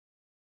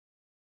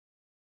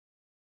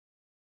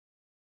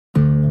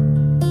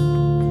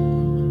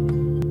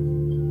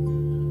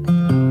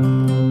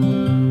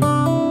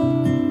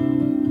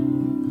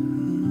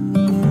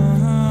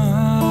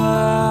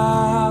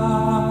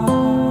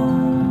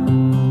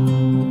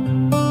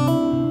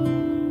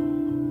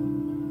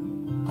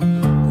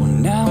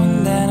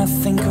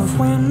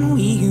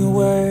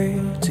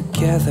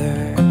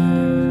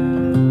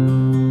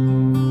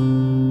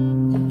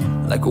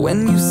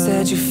When you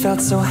said you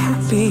felt so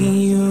happy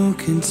you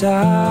could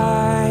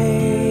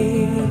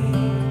die,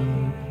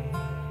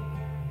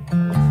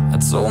 I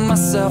told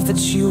myself that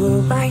you were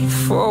right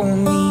for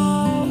me,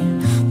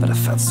 but I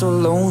felt so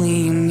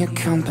lonely in your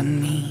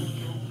company.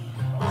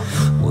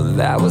 Well,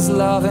 that was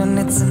love and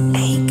it's an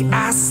ache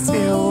I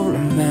still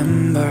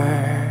remember.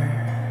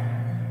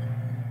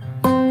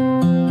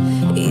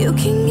 You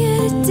can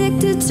get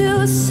addicted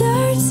to a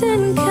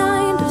certain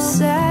kind of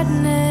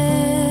sadness,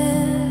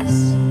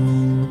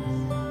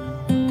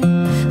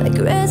 like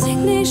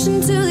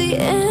resignation to the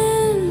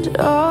end,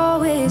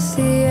 always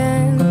the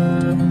end.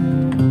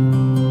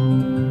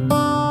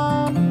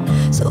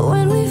 So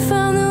when we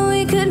found that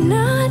we could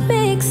not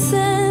make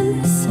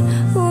sense,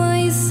 well,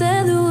 you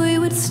said that we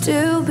would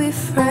still be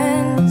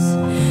friends.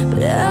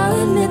 But I'll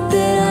admit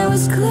that I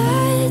was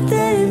glad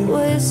that it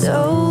was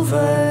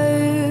over.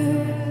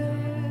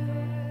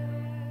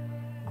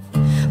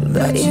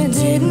 But you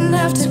didn't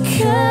have to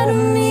cut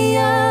me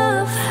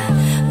off,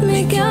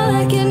 make out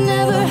like it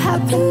never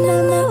happened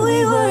and that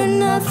we were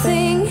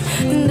nothing.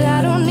 And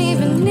I don't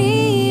even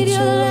need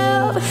your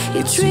love.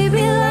 You treat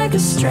me like a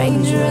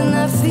stranger and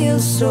that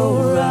feels so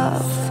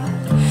rough.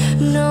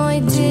 No, I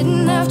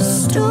didn't have to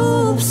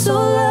stoop so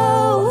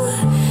low,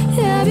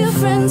 have your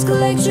friends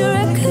collect your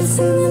records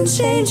and then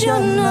change your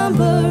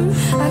number.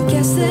 I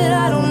guess that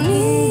I don't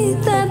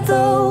need that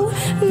though.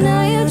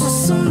 Now you're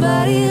just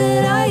somebody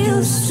that I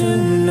used to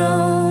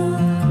know.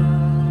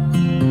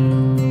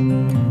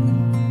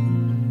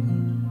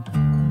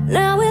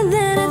 Now and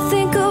then I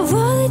think of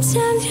all the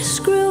times you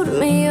screwed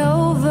me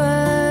over,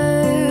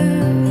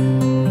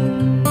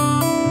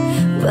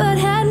 but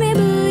had me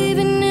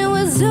believing it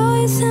was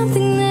always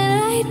something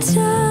that I'd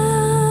done.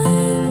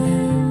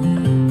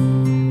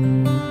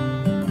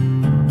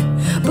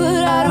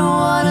 But I don't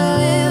wanna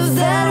live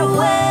that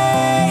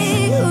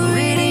way,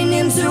 reading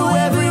into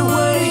every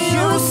word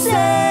you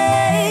say.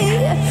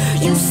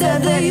 You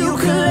said that you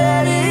could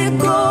let it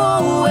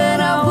go,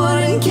 and I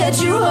wouldn't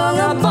get you hung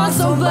up on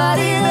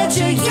somebody that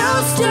you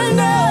used to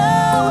know.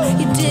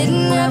 You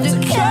didn't have to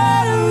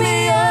cut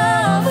me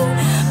off,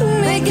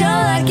 make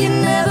out like it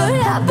never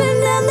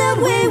happened and that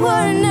we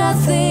were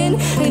nothing.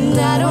 And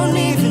I don't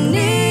even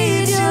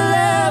need your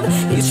love.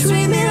 You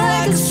treat me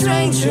like a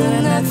stranger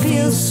and that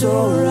feels so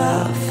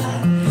rough.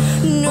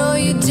 No,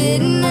 you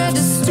didn't have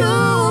to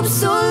stoop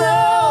so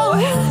low,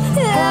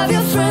 have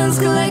your friends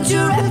collect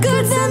your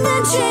records and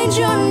then change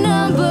your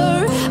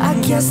number. I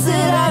guess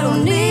that I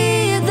don't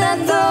need that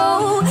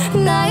though.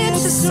 Now you're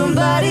just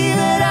somebody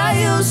that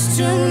I used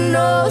to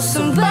know.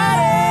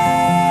 Somebody.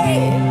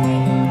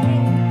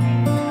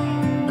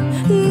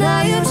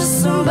 Now you're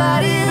just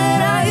somebody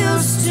that I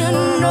used to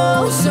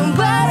know.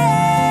 Somebody.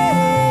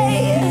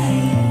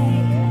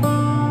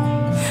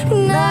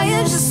 Now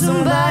you're just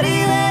somebody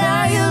that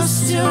I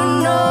used to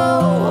know.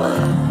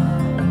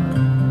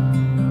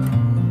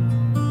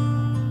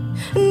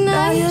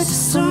 Now you're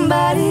just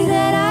somebody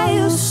that I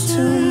used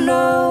to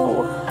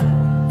know.